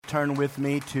turn with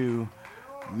me to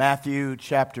Matthew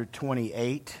chapter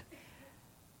 28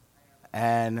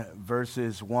 and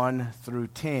verses 1 through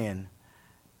 10.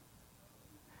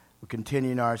 We're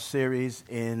continuing our series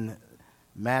in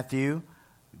Matthew,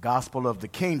 Gospel of the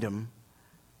Kingdom.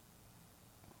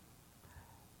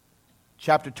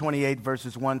 Chapter 28,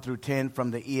 verses 1 through 10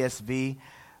 from the ESV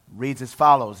reads as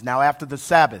follows. Now after the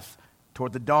Sabbath,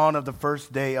 toward the dawn of the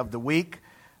first day of the week,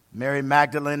 Mary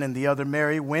Magdalene and the other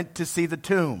Mary went to see the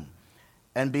tomb.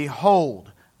 And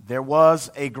behold, there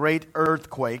was a great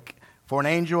earthquake, for an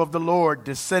angel of the Lord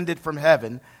descended from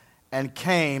heaven and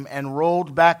came and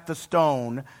rolled back the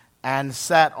stone and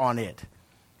sat on it.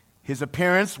 His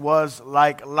appearance was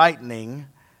like lightning,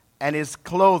 and his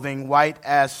clothing white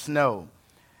as snow.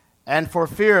 And for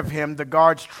fear of him, the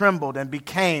guards trembled and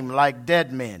became like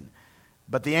dead men.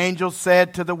 But the angel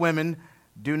said to the women,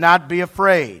 "Do not be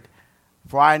afraid,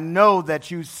 for I know that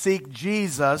you seek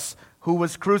Jesus who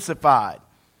was crucified.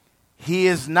 He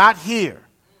is not here,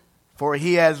 for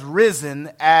he has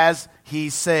risen as he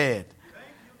said.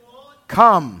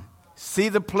 Come, see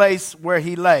the place where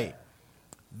he lay.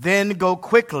 Then go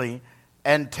quickly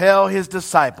and tell his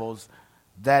disciples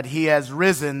that he has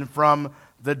risen from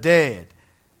the dead.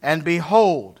 And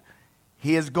behold,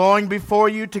 he is going before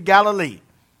you to Galilee.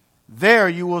 There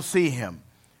you will see him.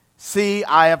 See,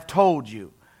 I have told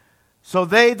you." So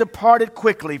they departed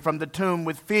quickly from the tomb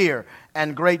with fear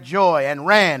and great joy and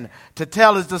ran to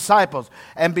tell his disciples.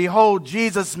 And behold,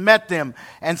 Jesus met them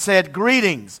and said,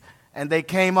 "Greetings." And they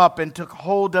came up and took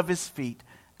hold of his feet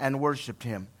and worshipped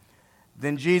him.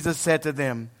 Then Jesus said to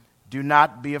them, "Do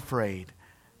not be afraid.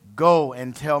 Go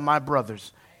and tell my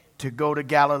brothers to go to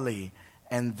Galilee,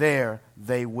 and there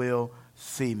they will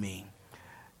see me."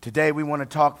 Today we want to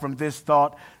talk from this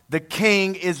thought: the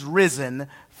King is risen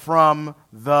from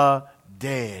the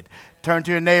dead. Turn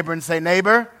to your neighbor and say,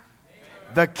 "Neighbor,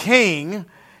 the King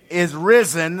is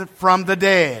risen from the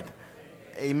dead."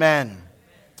 Amen.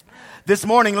 This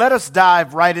morning, let us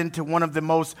dive right into one of the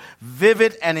most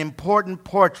vivid and important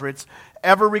portraits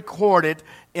ever recorded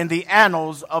in the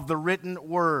annals of the written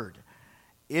word.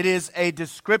 It is a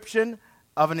description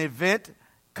of an event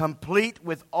complete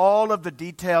with all of the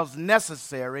details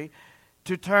necessary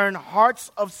to turn hearts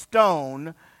of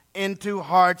stone into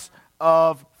hearts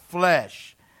of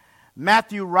flesh.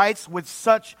 Matthew writes with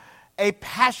such a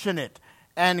passionate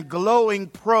and glowing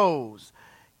prose,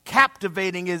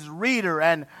 captivating his reader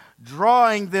and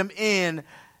drawing them in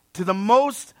to the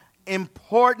most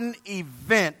important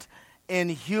event in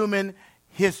human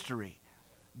history,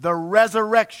 the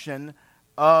resurrection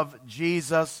of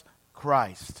Jesus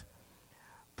Christ.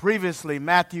 Previously,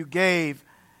 Matthew gave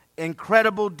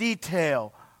incredible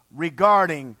detail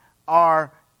regarding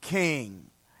our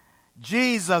King,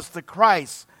 Jesus the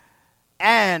Christ,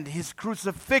 and his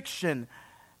crucifixion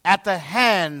at the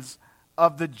hands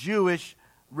of the Jewish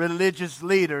religious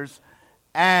leaders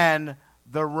and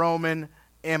the Roman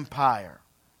Empire.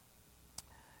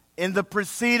 In the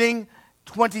preceding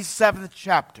 27th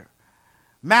chapter,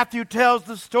 Matthew tells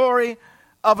the story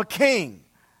of a king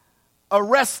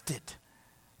arrested,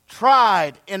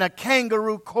 tried in a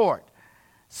kangaroo court,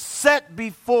 set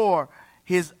before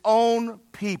his own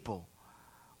people,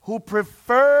 who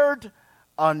preferred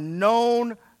a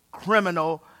known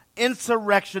criminal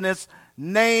insurrectionist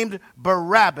named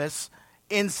Barabbas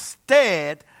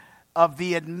instead of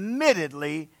the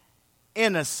admittedly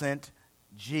innocent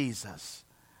Jesus.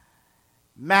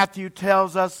 Matthew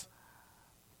tells us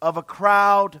of a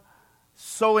crowd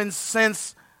so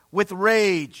incensed with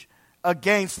rage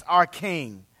against our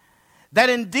King that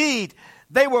indeed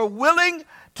they were willing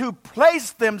to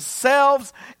place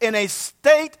themselves in a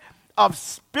state of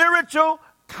spiritual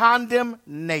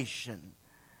condemnation.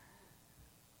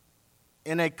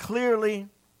 In a clearly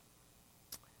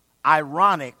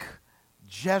ironic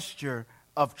gesture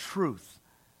of truth,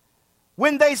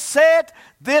 when they said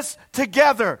this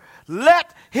together,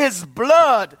 "Let his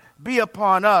blood be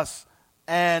upon us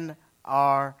and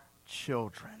our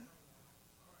children."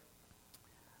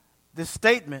 This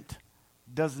statement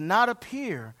does not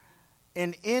appear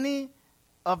in any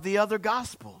of the other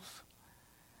Gospels.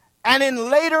 And in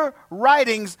later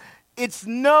writings, it's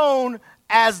known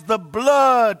as the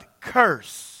blood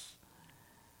curse.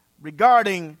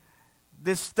 Regarding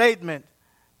this statement,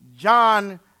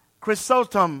 John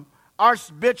Chrysostom,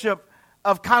 Archbishop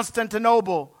of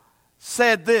Constantinople,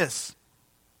 said this: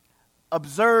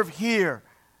 "Observe here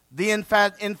the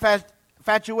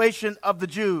infatuation of the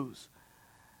Jews.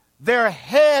 Their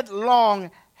headlong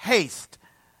haste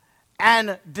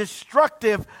and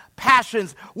destructive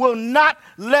passions will not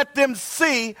let them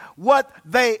see what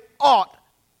they ought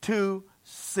to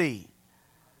see."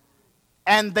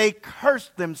 and they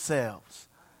cursed themselves,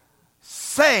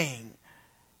 saying,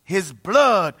 his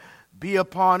blood be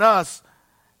upon us,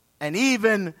 and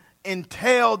even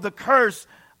entailed the curse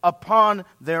upon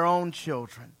their own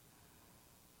children.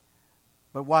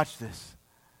 But watch this.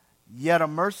 Yet a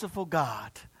merciful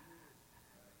God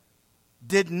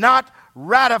did not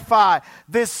ratify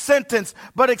this sentence,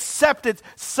 but accepted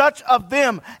such of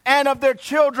them and of their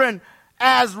children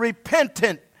as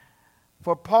repentant.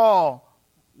 For Paul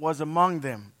was among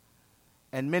them,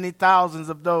 and many thousands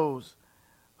of those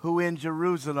who in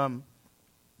Jerusalem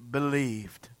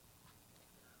believed.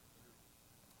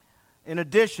 In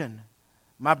addition,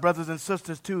 my brothers and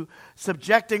sisters, to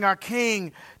subjecting our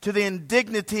king to the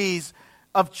indignities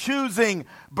of choosing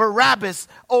Barabbas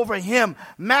over him,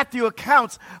 Matthew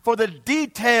accounts for the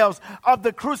details of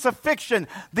the crucifixion,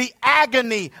 the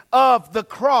agony of the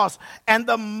cross, and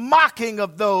the mocking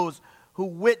of those who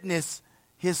witness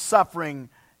his suffering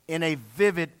in a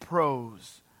vivid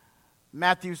prose.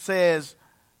 Matthew says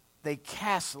they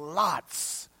cast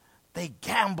lots, they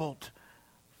gambled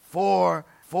for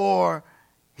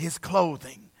his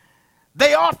clothing.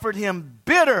 They offered him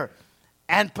bitter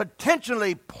and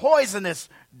potentially poisonous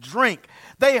drink.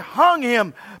 They hung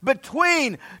him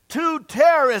between two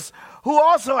terrorists who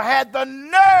also had the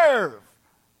nerve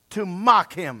to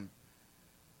mock him.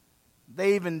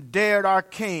 They even dared our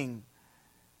king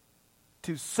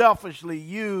to selfishly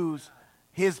use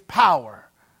his power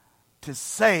to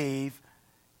save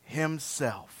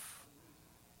himself.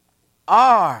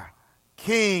 Our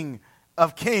King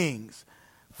of Kings,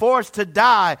 forced to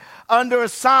die under a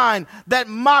sign that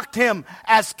mocked him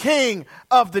as King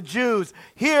of the Jews.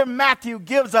 Here Matthew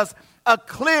gives us a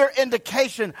clear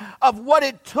indication of what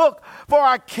it took for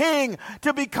our King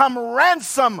to become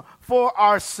ransom for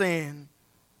our sin.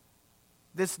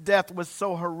 This death was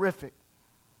so horrific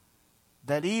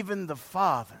that even the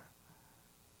Father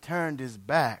turned his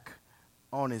back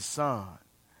on his Son.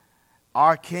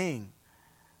 Our King,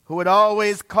 who had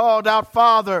always called out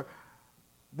Father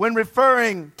when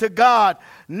referring to God,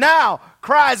 now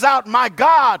cries out, my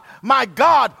God,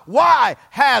 why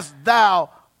hast thou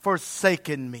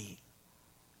forsaken me?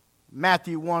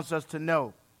 Matthew wants us to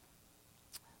know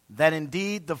that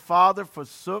indeed the Father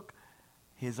forsook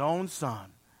his own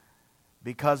Son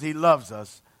because he loves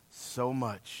us so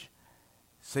much.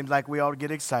 Seems like we ought to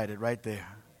get excited right there.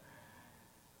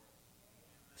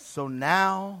 So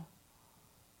now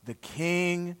the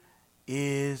King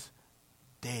is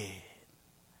dead,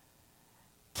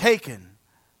 taken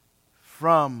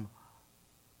from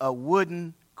a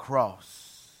wooden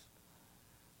cross,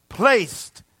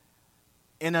 placed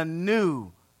in a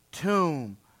new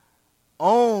tomb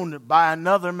owned by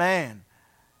another man,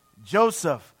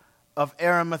 Joseph of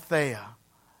Arimathea.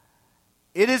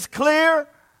 It is clear,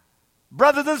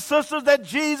 brothers and sisters, that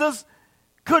Jesus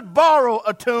could borrow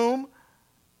a tomb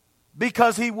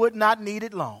because he would not need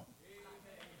it long.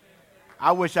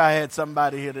 I wish I had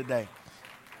somebody here today.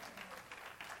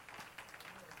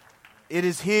 It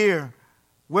is here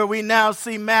where we now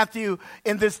see Matthew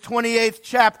in this 28th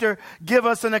chapter give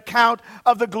us an account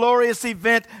of the glorious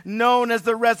event known as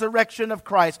the resurrection of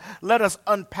Christ. Let us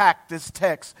unpack this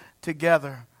text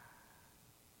together.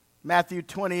 Matthew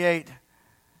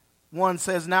 28:1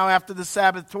 says, now after the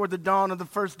Sabbath, toward the dawn of the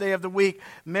first day of the week,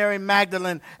 Mary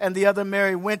Magdalene and the other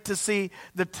Mary went to see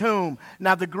the tomb.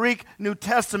 Now the Greek New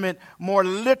Testament more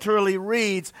literally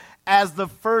reads, as the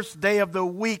first day of the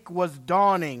week was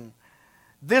dawning.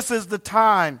 This is the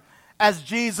time, as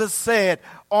Jesus said,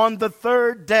 on the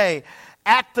third day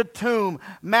at the tomb.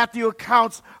 Matthew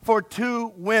accounts for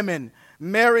two women,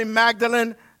 Mary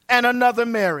Magdalene and another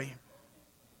Mary.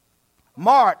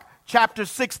 Mark chapter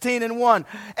 16:1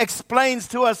 explains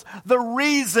to us the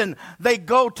reason they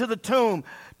go to the tomb: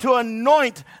 to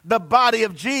anoint the body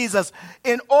of Jesus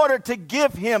in order to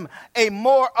give him a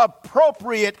more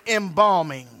appropriate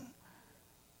embalming.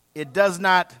 It does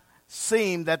not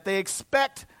seem that they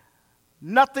expect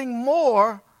nothing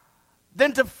more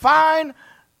than to find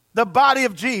the body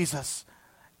of Jesus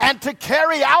and to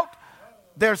carry out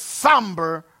their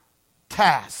somber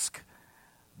task.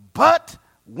 But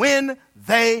when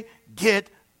they get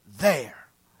there,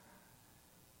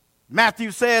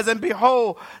 Matthew says, and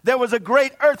behold, there was a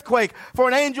great earthquake, for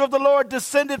an angel of the Lord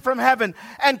descended from heaven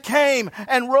and came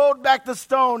and rolled back the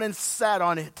stone and sat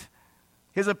on it.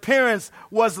 His appearance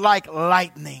was like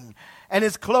lightning, and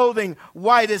his clothing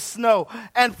white as snow.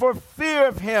 And for fear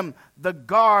of him, the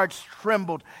guards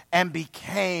trembled and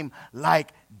became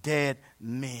like dead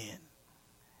men.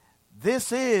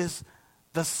 This is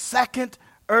the second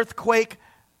earthquake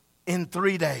in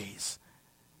 3 days.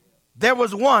 There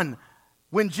was one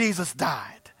when Jesus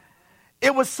died.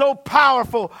 It was so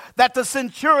powerful that the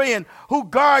centurion who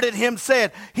guarded him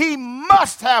said, he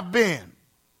must have been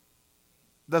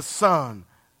the Son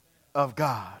of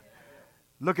God.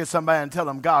 Look at somebody and tell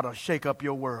them, God will shake up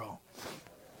your world.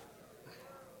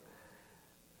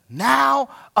 Now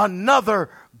another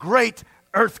great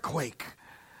earthquake.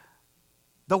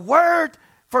 The word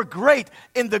for great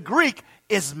in the Greek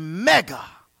is mega.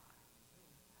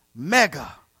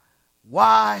 Mega.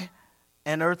 Why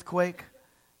an earthquake?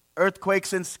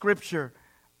 Earthquakes in Scripture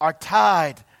are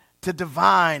tied to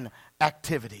divine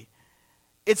activity.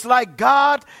 It's like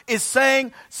God is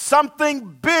saying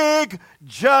something big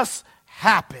just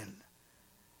happened.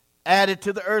 Added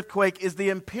to the earthquake is the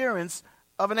appearance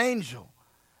of an angel.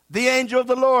 The angel of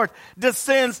the Lord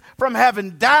descends from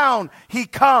heaven. Down he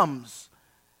comes,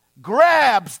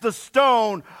 grabs the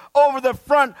stone over the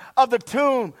front of the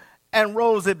tomb and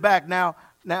rolls it back. Now,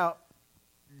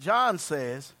 John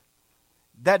says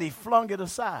that he flung it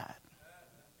aside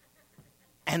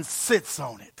and sits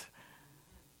on it.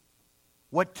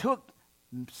 What took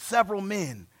several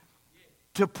men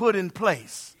to put in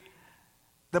place,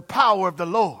 the power of the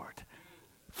Lord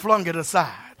flung it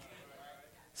aside.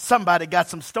 Somebody got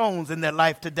some stones in their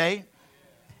life today,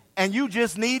 and you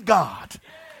just need God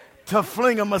to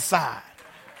fling them aside.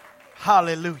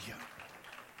 Hallelujah.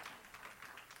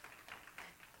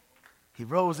 He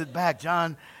rolls it back.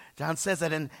 John says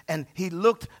that, and he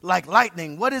looked like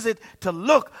lightning. What is it to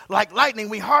look like lightning?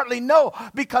 We hardly know,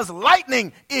 because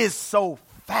lightning is so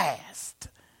fast.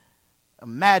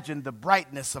 Imagine the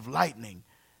brightness of lightning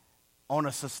on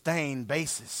a sustained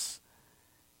basis.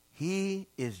 He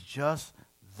is just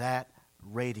that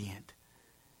radiant,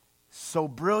 so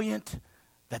brilliant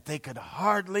that they could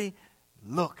hardly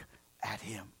look at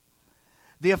him.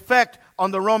 The effect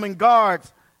on the Roman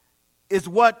guards is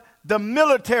what the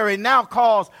military now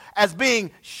calls as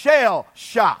being shell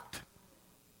shocked.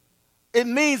 It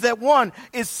means that one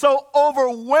is so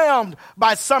overwhelmed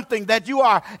by something that you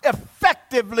are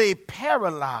effectively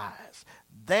paralyzed.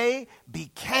 They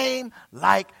became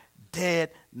like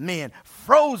dead men,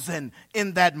 frozen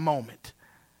in that moment.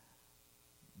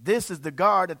 This is the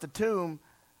guard at the tomb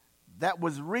that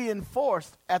was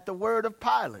reinforced at the word of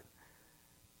Pilate.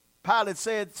 Pilate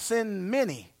said, send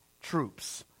many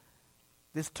troops.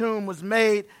 This tomb was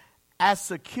made as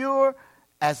secure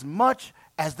as much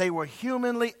as they were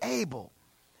humanly able.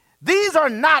 These are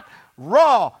not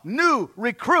raw, new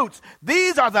recruits.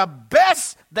 These are the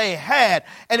best they had.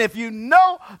 And if you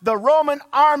know the Roman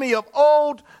army of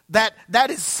old, that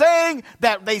is saying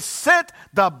that they sent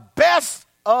the best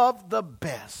of the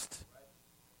best.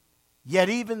 Yet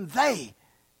even they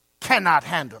cannot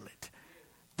handle it.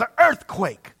 The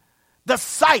earthquake, the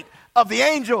sight of the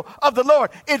angel of the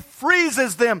Lord, it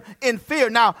freezes them in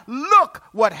fear. Now look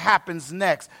what happens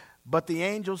next. But the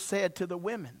angel said to the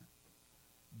women,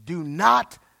 do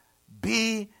not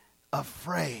be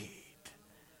afraid.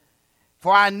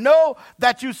 For I know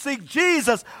that you seek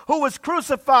Jesus who was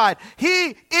crucified.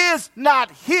 He is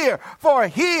not here, for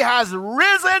he has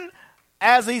risen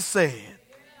as he said.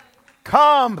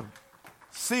 Come,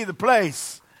 see the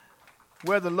place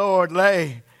where the Lord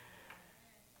lay.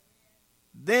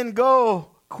 Then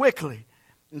go quickly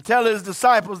and tell his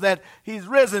disciples that he's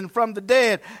risen from the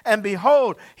dead. And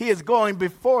behold, he is going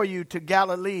before you to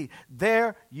Galilee.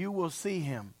 There you will see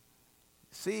him.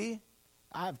 See,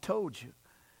 I've told you.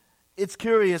 It's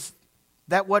curious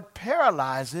that what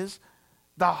paralyzes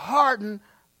the hardened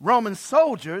Roman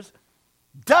soldiers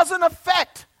doesn't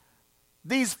affect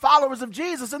these followers of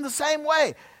Jesus in the same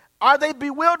way. Are they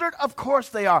bewildered? Of course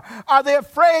they are. Are they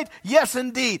afraid? Yes,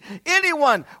 indeed.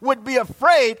 Anyone would be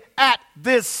afraid at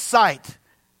this sight.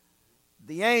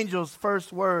 The angel's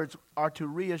first words are to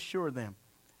reassure them.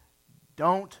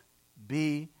 Don't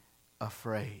be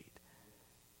afraid.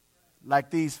 Like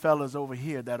these fellas over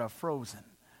here that are frozen,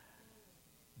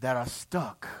 that are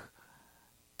stuck.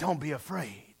 Don't be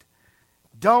afraid.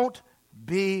 Don't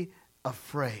be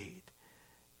afraid.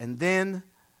 And then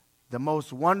the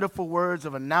most wonderful words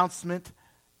of announcement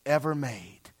ever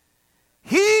made.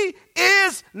 He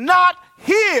is not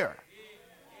here.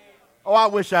 Oh, I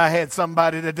wish I had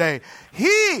somebody today.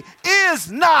 He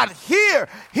is not here.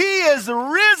 He is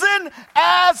risen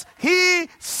as he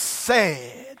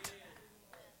said.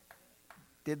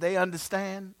 Did they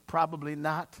understand? Probably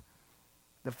not.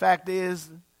 The fact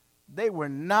is, they were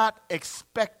not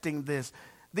expecting this.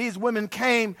 These women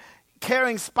came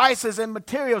carrying spices and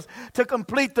materials to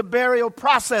complete the burial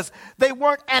process. They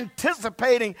weren't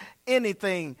anticipating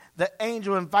anything. The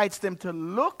angel invites them to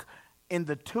look in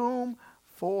the tomb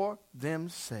for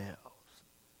themselves.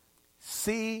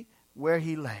 See where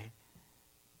he lay.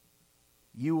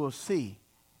 You will see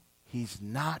he's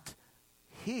not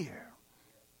here.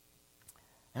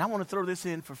 And I want to throw this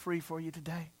in for free for you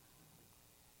today.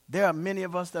 There are many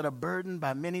of us that are burdened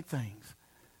by many things.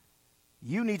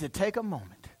 You need to take a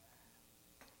moment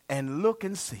and look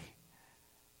and see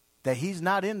that he's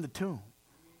not in the tomb.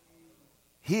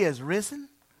 He has risen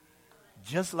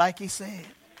just like he said.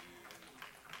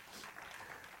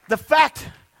 The fact,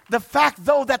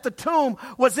 though, that the tomb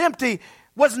was empty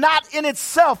was not in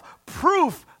itself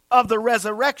proof of the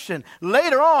resurrection.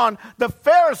 Later on, the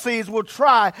Pharisees will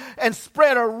try and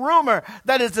spread a rumor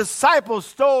that his disciples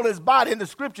stole his body. And the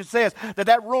scripture says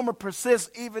that rumor persists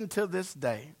even to this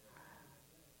day.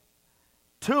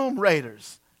 Tomb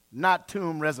raiders, not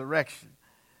tomb resurrection.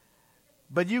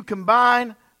 But you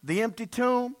combine the empty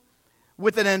tomb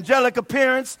with an angelic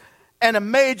appearance and a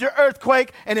major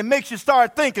earthquake, and it makes you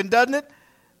start thinking, doesn't it?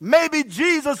 Maybe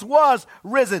Jesus was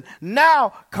risen.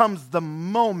 Now comes the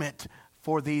moment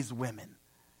for these women.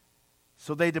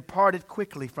 So they departed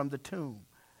quickly from the tomb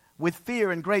with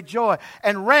fear and great joy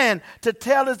and ran to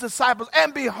tell his disciples.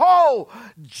 And behold,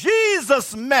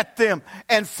 Jesus met them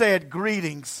and said,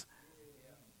 "Greetings."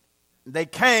 They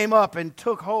came up and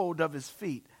took hold of his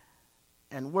feet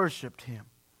and worshiped him.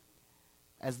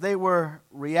 As they were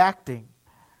reacting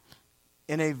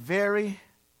in a very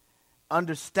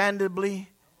understandably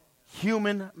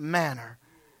human manner.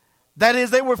 That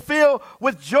is, they were filled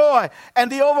with joy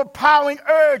and the overpowering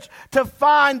urge to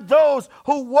find those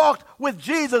who walked with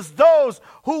Jesus, those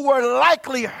who were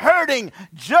likely hurting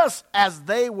just as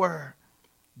they were,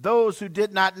 those who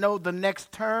did not know the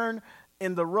next turn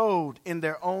in the road in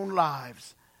their own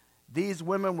lives. These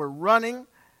women were running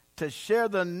to share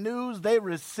the news they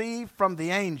received from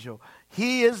the angel.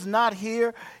 He is not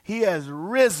here. He has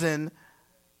risen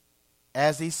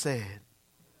as he said.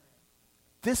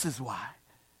 This is why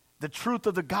the truth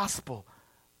of the gospel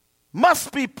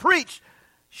must be preached,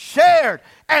 shared,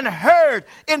 and heard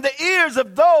in the ears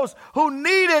of those who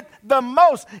need it the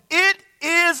most. It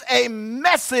is a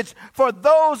message for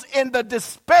those in the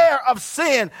despair of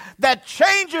sin that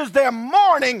changes their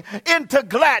mourning into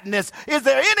gladness. Is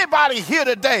there anybody here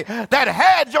today that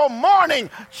had your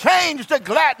mourning changed to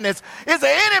gladness? Is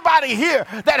there anybody here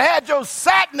that had your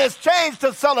sadness changed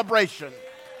to celebration?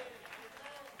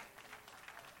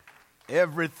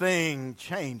 Everything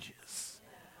changes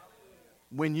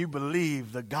when you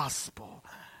believe the gospel.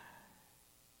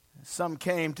 Some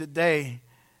came today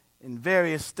in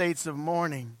various states of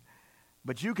mourning,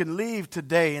 but you can leave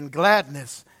today in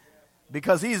gladness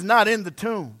because he's not in the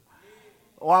tomb.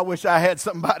 Oh, I wish I had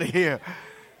somebody here.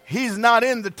 He's not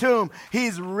in the tomb.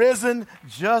 He's risen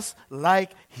just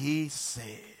like he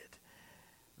said.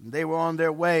 They were on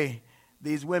their way,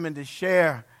 these women, to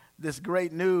share this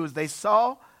great news. They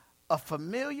saw a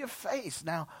familiar face.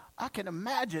 Now, I can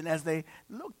imagine as they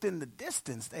looked in the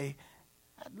distance, they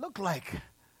looked like,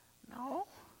 no,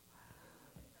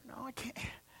 I can't.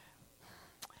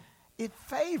 It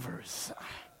favors.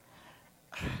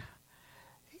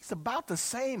 He's about the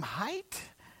same height.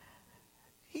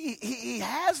 He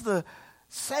has the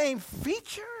same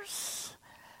features.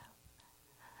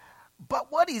 But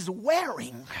what he's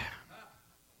wearing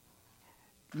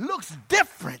looks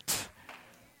different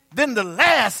than the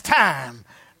last time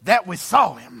that we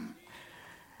saw him.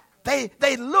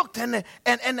 They looked and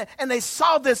they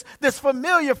saw this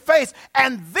familiar face,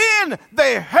 and then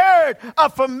they heard a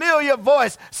familiar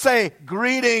voice say,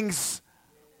 "Greetings."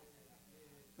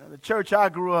 Now, the church I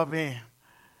grew up in,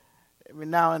 every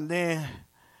now and then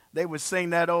they would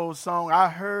sing that old song. I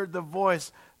heard the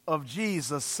voice of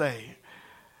Jesus say,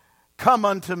 "Come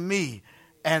unto me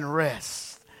and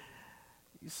rest."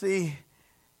 You see,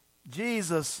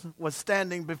 Jesus was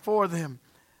standing before them,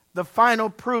 the final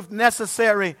proof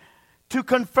necessary to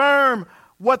confirm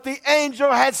what the angel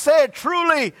had said.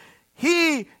 Truly,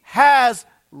 he has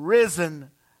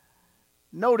risen.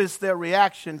 Notice their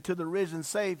reaction to the risen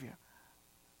Savior.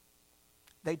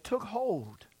 They took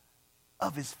hold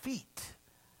of his feet.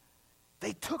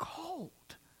 They took hold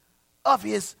of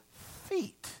his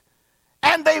feet,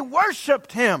 and they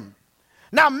worshiped him.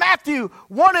 Now, Matthew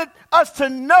wanted us to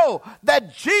know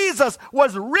that Jesus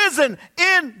was risen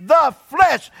in the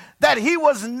flesh, that he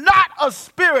was not a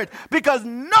spirit, because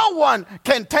no one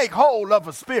can take hold of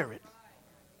a spirit.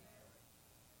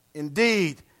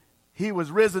 Indeed, he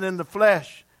was risen in the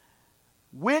flesh,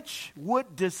 which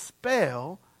would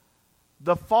dispel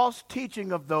the false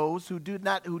teaching of those who did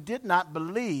not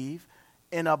believe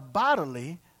in a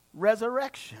bodily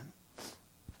resurrection.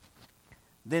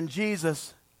 Then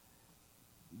Jesus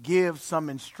gives some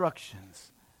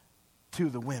instructions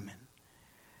to the women.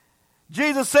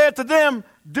 Jesus said to them,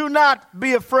 "Do not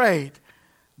be afraid.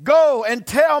 Go and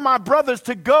tell my brothers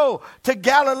to go to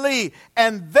Galilee,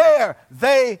 and there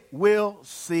they will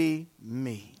see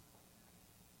me.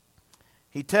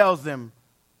 He tells them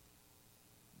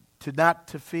not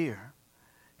to fear.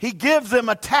 He gives them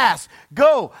a task.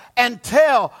 Go and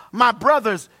tell my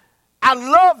brothers. I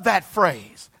love that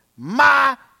phrase,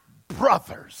 my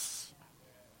brothers.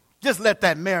 Just let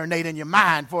that marinate in your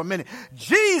mind for a minute.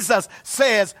 Jesus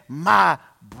says, my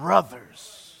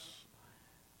brothers.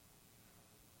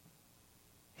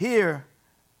 Here,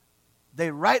 they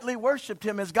rightly worshiped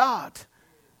him as God.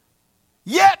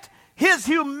 Yet, his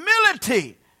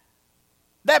humility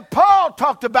that Paul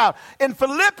talked about in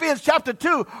Philippians chapter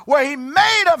 2, where he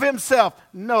made of himself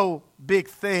no big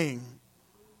thing.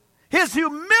 His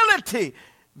humility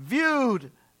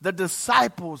viewed the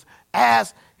disciples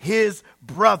as his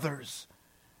brothers.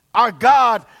 Our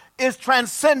God is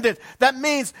transcendent. That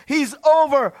means he's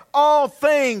over all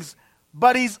things,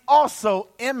 but he's also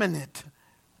immanent,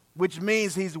 which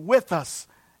means he's with us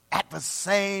at the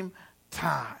same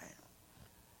time.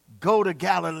 Go to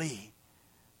Galilee.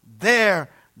 There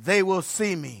they will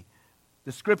see me.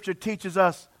 The scripture teaches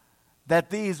us that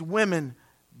these women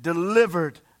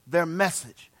delivered their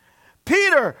message.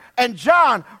 Peter and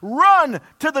John run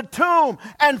to the tomb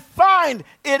and find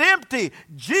it empty.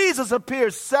 Jesus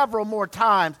appears several more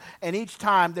times, and each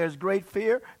time there's great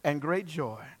fear and great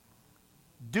joy.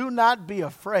 Do not be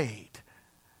afraid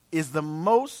is the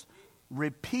most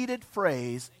repeated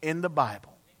phrase in the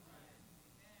Bible.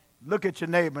 Look at your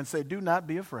neighbor and say, do not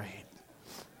be afraid.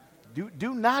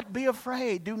 Do not be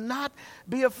afraid. Do not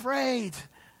be afraid.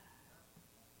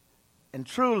 And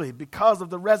truly, because of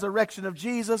the resurrection of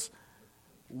Jesus,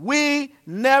 we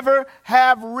never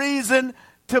have reason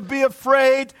to be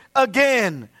afraid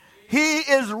again. He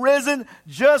is risen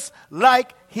just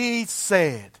like he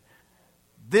said.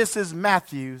 This is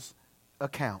Matthew's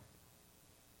account.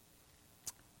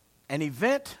 An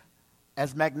event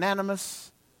as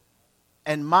magnanimous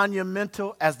and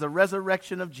monumental as the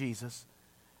resurrection of Jesus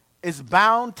is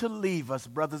bound to leave us,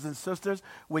 brothers and sisters,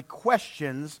 with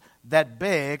questions that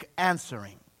beg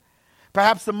answering.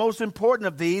 Perhaps the most important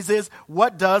of these is,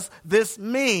 what does this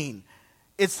mean?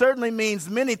 It certainly means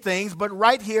many things, but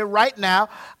right here, right now,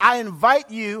 I invite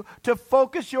you to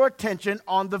focus your attention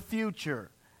on the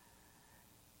future.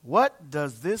 What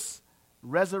does this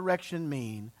resurrection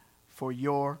mean for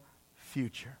your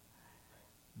future?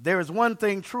 There is one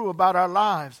thing true about our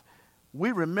lives.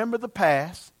 We remember the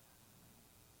past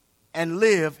and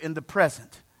live in the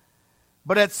present.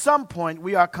 But at some point,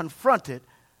 we are confronted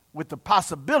with the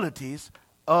possibilities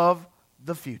of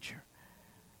the future.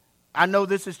 I know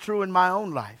this is true in my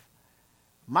own life.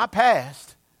 My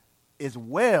past is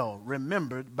well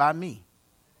remembered by me,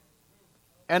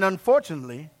 and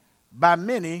unfortunately, by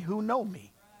many who know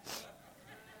me.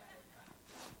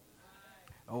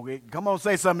 Okay, come on,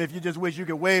 say something if you just wish you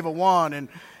could wave a wand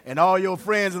and all your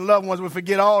friends and loved ones would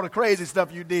forget all the crazy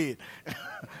stuff you did.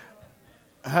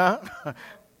 Huh?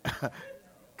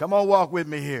 Come on, walk with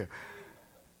me here.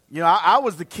 You know, I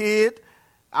was the kid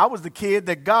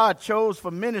that God chose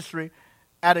for ministry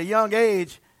at a young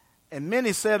age, and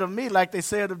many said of me like they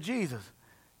said of Jesus,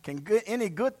 can any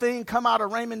good thing come out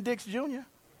of Raymond Dix Jr.?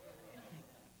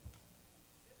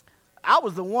 I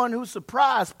was the one who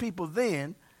surprised people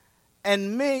then,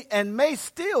 and may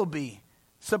still be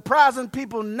surprising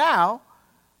people now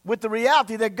with the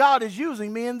reality that God is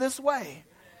using me in this way.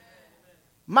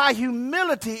 My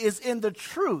humility is in the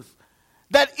truth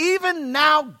that even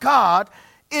now God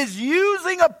is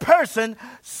using a person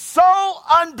so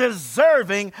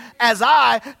undeserving as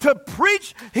I to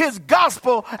preach his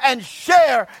gospel and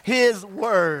share his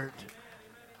word.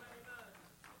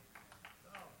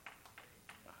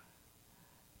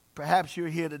 Perhaps you're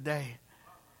here today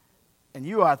and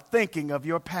you are thinking of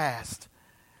your past,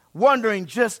 wondering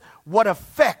just what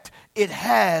effect it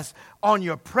has on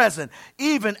your present,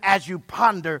 even as you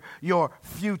ponder your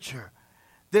future.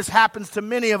 This happens to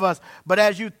many of us, but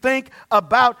as you think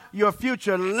about your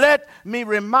future, let me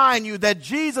remind you that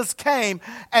Jesus came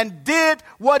and did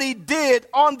what he did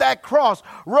on that cross,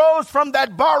 rose from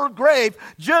that borrowed grave,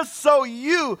 just so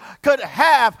you could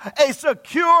have a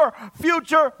secure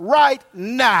future right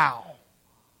now.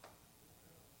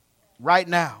 Right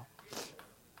now.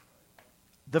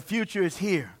 The future is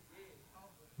here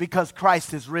because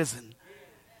Christ is risen,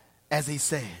 as he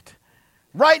said.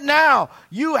 Right now,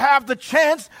 you have the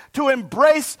chance to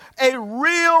embrace a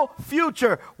real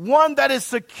future, one that is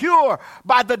secure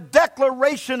by the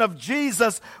declaration of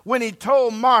Jesus when he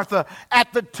told Martha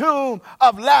at the tomb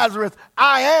of Lazarus,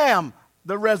 I am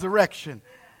the resurrection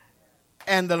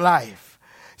and the life.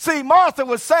 See, Martha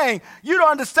was saying, you don't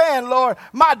understand, Lord,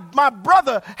 my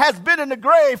brother has been in the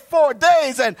grave 4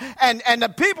 days, and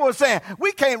the people were saying,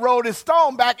 we can't roll this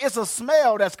stone back. It's a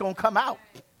smell that's going to come out.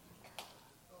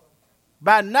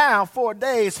 By now, 4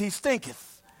 days, he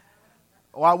stinketh.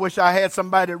 Oh, I wish I had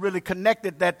somebody that really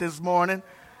connected that this morning.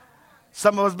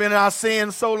 Some of us been in our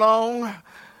sins so long.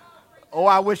 Oh,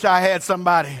 I wish I had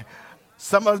somebody.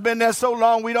 Some of us been there so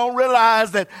long we don't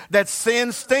realize that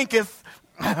sin stinketh.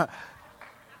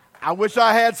 I wish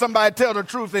I had somebody tell the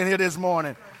truth in here this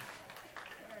morning.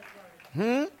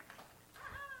 He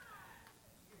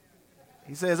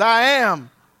says, I am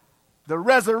the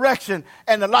resurrection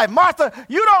and the life. Martha,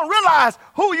 you don't realize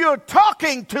who you're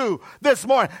talking to this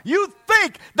morning. You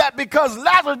think that because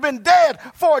Lazarus has been dead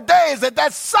 4 days,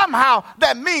 that somehow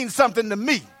that means something to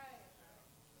me.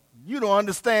 You don't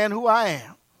understand who I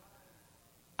am.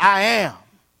 I am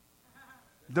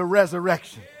the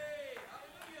resurrection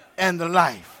and the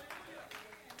life.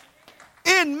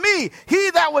 In me,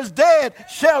 he that was dead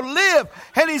shall live.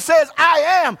 And he says,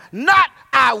 I am, not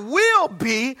I will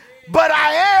be, but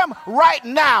I am right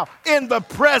now in the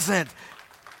present.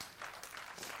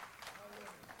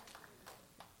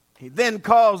 He then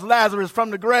calls Lazarus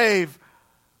from the grave,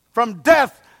 from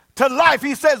death to life.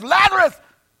 He says, Lazarus,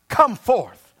 come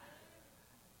forth.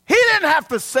 He didn't have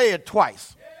to say it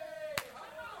twice.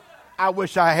 I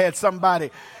wish I had somebody.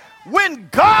 When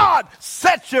God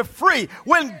sets you free,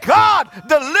 when God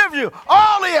delivers you,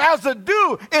 all he has to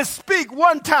do is speak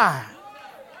one time.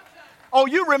 Oh,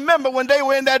 you remember when they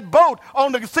were in that boat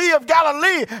on the Sea of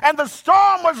Galilee and the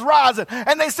storm was rising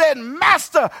and they said,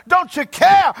 Master, don't you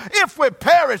care if we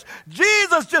perish?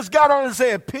 Jesus just got on and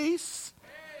said, peace,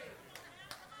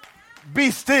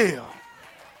 be still.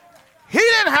 He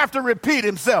didn't have to repeat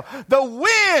himself. The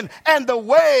wind and the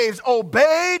waves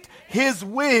obeyed his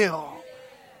will.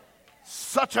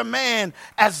 Such a man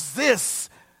as this,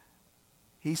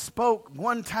 he spoke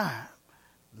one time,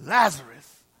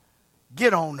 Lazarus,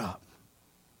 get on up.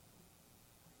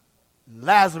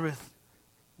 Lazarus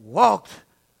walked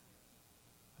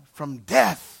from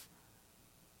death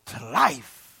to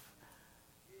life.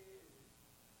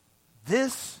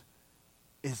 This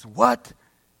is what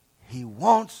he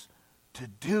wants to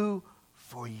do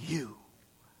for you.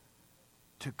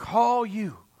 To call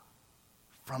you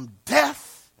from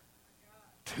death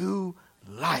to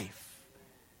life.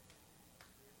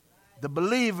 The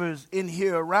believers in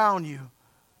here around you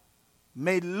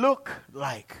may look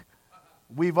like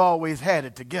we've always had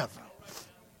it together.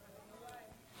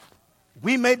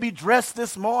 We may be dressed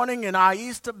this morning in our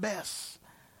Easter best.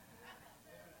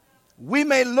 We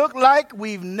may look like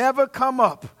we've never come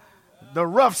up the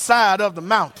rough side of the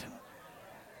mountain.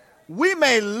 We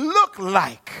may look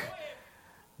like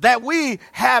that we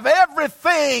have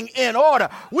everything in order.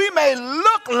 We may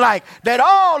look like that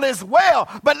all is well,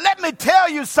 but let me tell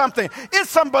you something. It's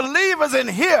some believers in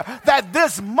here that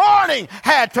this morning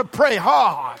had to pray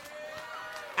hard.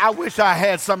 I wish I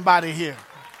had somebody here.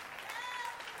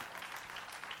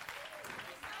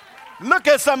 Look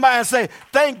at somebody and say,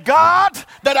 thank God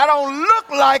that I don't look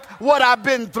like what I've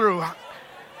been through.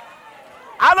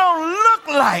 I don't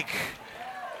look like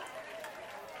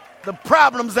the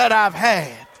problems that I've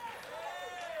had.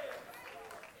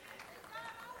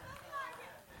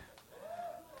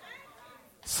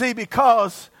 See,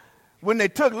 because when they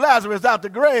took Lazarus out the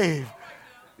grave,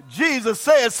 Jesus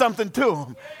said something to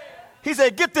him. He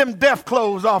said, get them death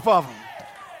clothes off of him.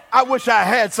 I wish I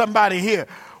had somebody here.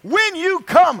 When you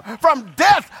come from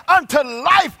death unto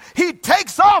life, he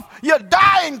takes off your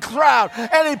dying shroud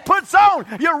and he puts on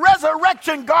your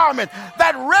resurrection garment.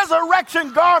 That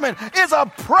resurrection garment is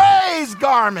a praise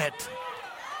garment.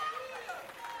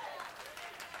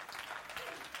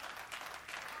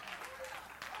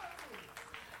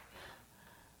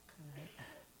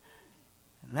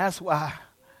 And that's why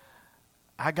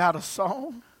I got a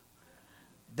song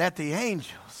that the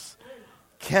angels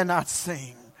cannot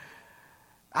sing.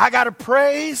 I got a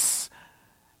praise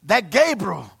that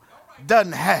Gabriel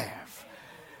doesn't have.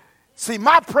 See,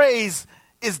 my praise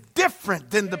is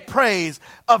different than the praise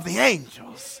of the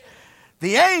angels.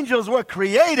 The angels were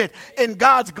created in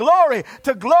God's glory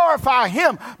to glorify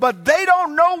him, but they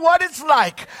don't know what it's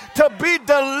like to be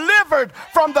delivered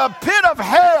from the pit of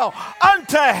hell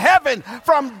unto heaven,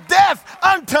 from death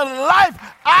unto life.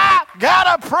 I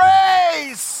got a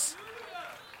praise.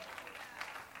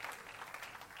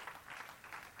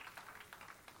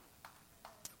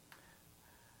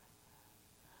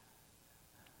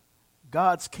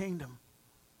 God's kingdom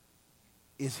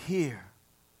is here.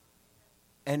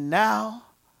 And now,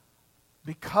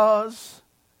 because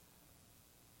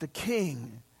the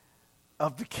King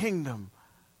of the kingdom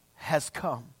has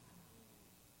come.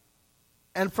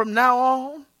 And from now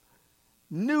on,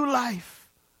 new life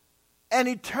and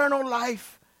eternal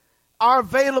life are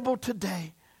available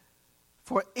today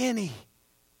for any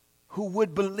who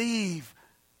would believe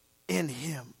in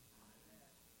him.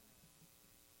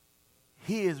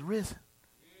 He is risen,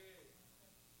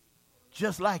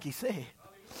 just like he said.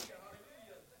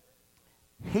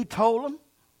 He told them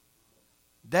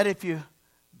that if you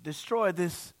destroy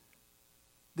this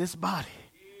body,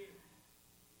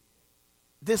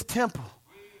 this temple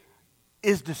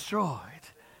is destroyed.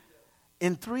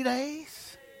 In 3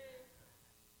 days,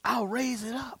 I'll raise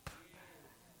it up.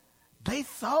 They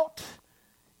thought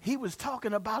he was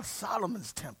talking about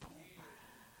Solomon's temple.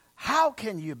 How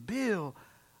can you build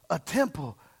a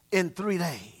temple in 3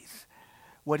 days?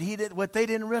 What they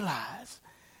didn't realize,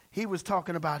 he was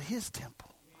talking about his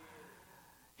temple.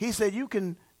 He said, you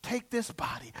can take this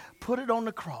body, put it on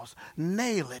the cross,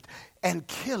 nail it, and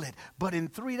kill it, but in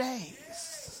 3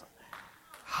 days.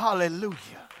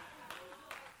 Hallelujah.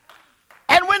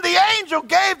 And when the angel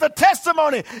gave the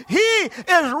testimony, he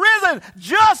is risen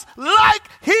just like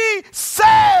he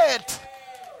said.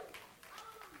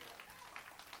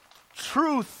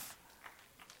 Truth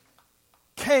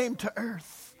came to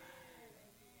earth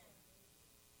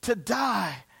to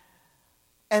die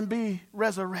and be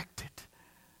resurrected.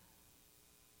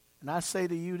 And I say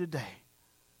to you today,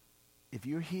 if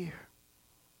you're here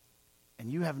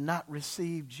and you have not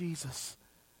received Jesus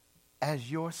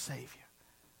as your Savior,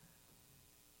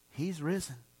 he's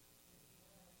risen,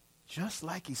 just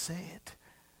like he said.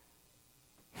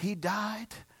 He died,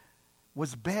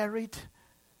 was buried,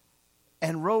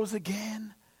 and rose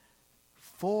again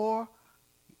for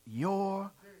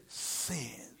your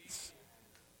sins.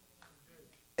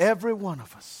 Every one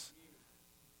of us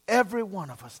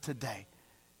today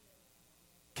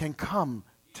can come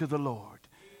to the Lord.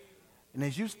 And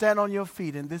as you stand on your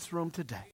feet in this room today,